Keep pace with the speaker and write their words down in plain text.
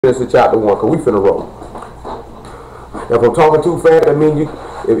Genesis chapter 1, because we finna roll. If I'm talking too fast, that means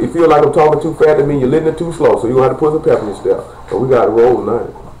if you feel like I'm talking too fast, that means you're listening too slow. So you're going to have to put some pep in your step. But we got to roll tonight.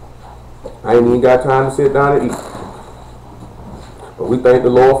 I ain't even got time to sit down and eat. But we thank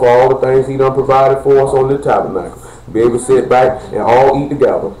the Lord for all the things He done provided for us on this tabernacle. Be able to sit back and all eat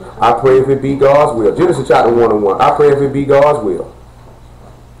together. I pray if it be God's will. Genesis chapter 1 and 1. I pray if it be God's will,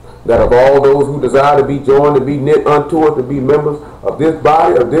 that of all those who desire to be joined, to be knit unto us, to be members of this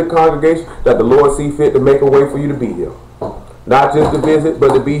body, of this congregation, that the Lord see fit to make a way for you to be here. Not just to visit,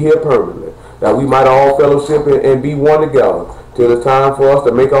 but to be here permanently. That we might all fellowship and be one together till it's time for us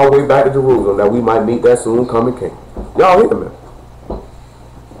to make our way back to Jerusalem, that we might meet that soon coming King. Y'all hear me?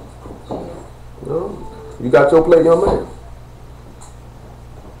 No? You got your plate, young man?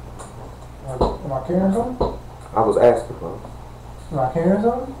 Am I carrying something? I was asking, huh? Am I carrying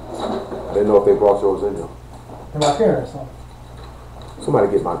something? I didn't know if they brought yours in there. Am I carrying something?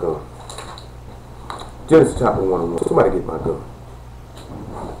 Somebody get my gun. Genesis chapter 1 and 1. Somebody get my gun.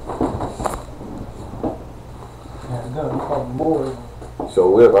 Yeah, the gun. I'm bored.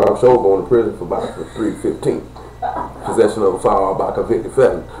 So if I'm sure going to prison for about 315. Possession of a firearm by convicted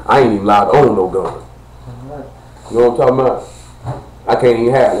felon. I ain't even allowed to own no gun. Right. You know what I'm talking about? I can't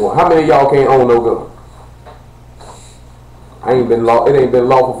even have one. How many of y'all can't own no gun? It ain't been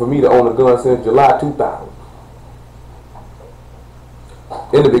lawful for me to own a gun since July 2000.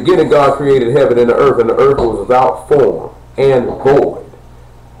 In the beginning, God created heaven and the earth was without form and void,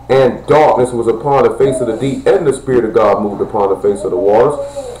 and darkness was upon the face of the deep, and the Spirit of God moved upon the face of the waters.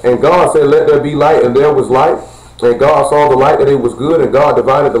 And God said, "Let there be light," and there was light. And God saw the light that it was good, and God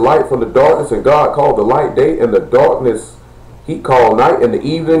divided the light from the darkness, and God called the light day, and the darkness He called night, and the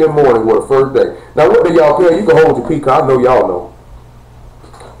evening and morning were the first day. Now what do y'all care? You can hold your peace, I know y'all know.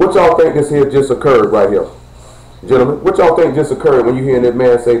 What y'all think this here just occurred right here? Gentlemen, what y'all think just occurred when you hear that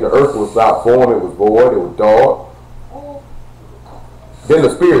man say the earth was without form, it was void, it was dark? Then the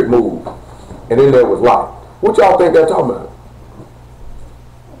Spirit moved, and then there was light. What y'all think they're talking about?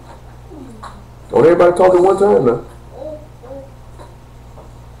 Don't everybody talk at one time now.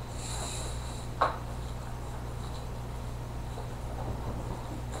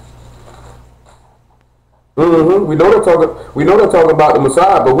 We know they're talking about the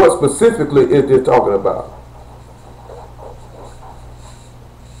Messiah, but what specifically is they talking about?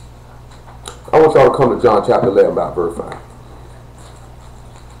 I want y'all to come to John chapter 11 about verse 5.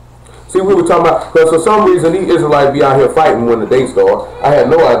 See, we were talking about, because for some reason these Israelites be out here fighting when the day starts. I had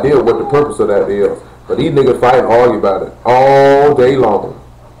no idea what the purpose of that is. But these niggas fight and argue about it all day long.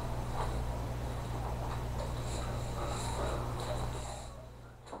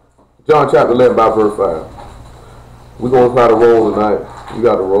 John chapter 11 about verse 5. We're going to try to roll tonight. We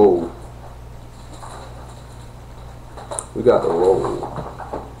got to roll. We got to roll.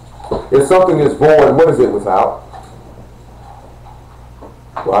 If something is void, what is it without?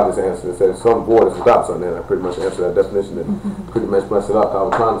 Well, I just answered it. Said some void is without something. And I pretty much answered that definition and pretty much messed it up. I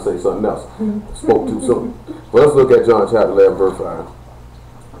was trying to say something else. Spoke too soon. But let's look at John chapter 11, verse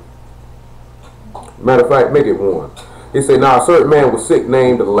 5. Matter of fact, make it 1. He said, "Now a certain man was sick,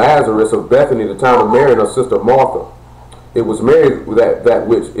 named Lazarus of Bethany, the town of Mary and her sister Martha. It was Mary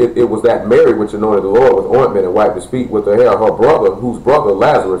that Mary which anointed the Lord with ointment and wiped his feet with her hair. Her brother, whose brother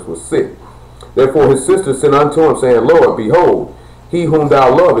Lazarus was sick. Therefore his sister sent unto him, saying, Lord, behold, he whom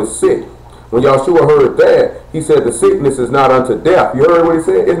thou lovest is sick. When Yahshua heard that, he said, the sickness is not unto death." You heard what he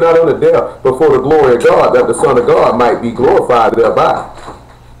said? It's not unto death, but for the glory of God, that the Son of God might be glorified thereby.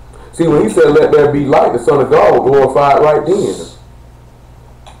 See, when he said, let there be light, the Son of God was glorified right then.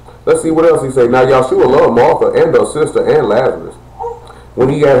 Let's see what else he said. Now Yahshua loved Martha and her sister and Lazarus. When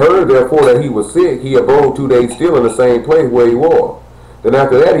he had heard, therefore, that he was sick, he abode 2 days still in the same place where he was. Then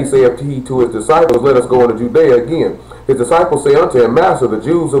after that he saith to his disciples, let us go into Judea again. His disciples say unto him, Master, the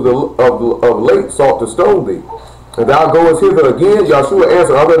Jews of late sought to stone thee, and thou goest hither again? Yahshua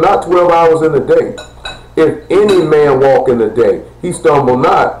answered, Are there not 12 hours in the day? If any man walk in the day, he stumble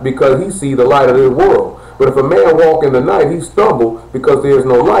not, because he see the light of the world. But if a man walk in the night, he stumble, because there is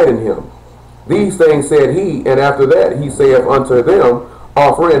no light in him. These things said he, and after that he saith unto them,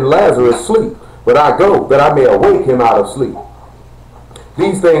 Our friend Lazarus sleep, but I go, that I may awake him out of sleep.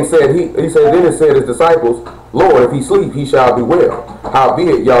 These things said he said, then it said his disciples, Lord, if he sleep, he shall be well.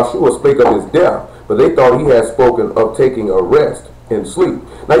 Howbeit Yahshua spake of his death, but they thought he had spoken of taking a rest in sleep.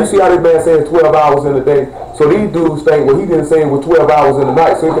 Now you see how this man says 12 hours in a day? So these dudes think, well, he didn't say it was 12 hours in the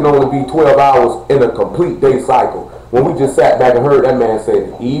night, so it can only be 12 hours in a complete day cycle. When we just sat back and heard that man say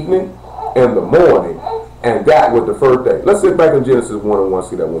the evening and the morning, and that was the first day. Let's sit back in Genesis 1 and 1,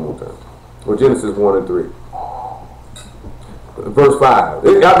 see that one more time. Or Genesis 1 and 3. verse 5.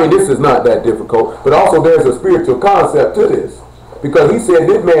 I mean, this is not that difficult, but also there's a spiritual concept to this. Because he said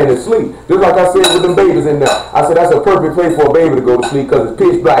this man is asleep. Just like I said with them babies in there. I said that's a perfect place for a baby to go to sleep because it's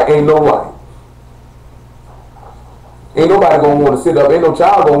pitch black, ain't no light. Ain't nobody gonna want to sit up, ain't no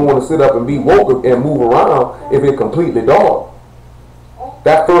child gonna want to sit up and be woke and move around if it's completely dark.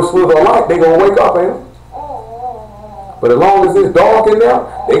 That first slither of light, they gonna wake up, ain't it? But as long as it's dark in there,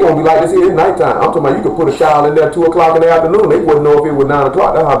 they gonna be like this here, it's nighttime. I'm talking about you could put a child in there 2 o'clock in the afternoon, they wouldn't know if it was 9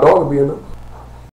 o'clock. That's how dark it be in there.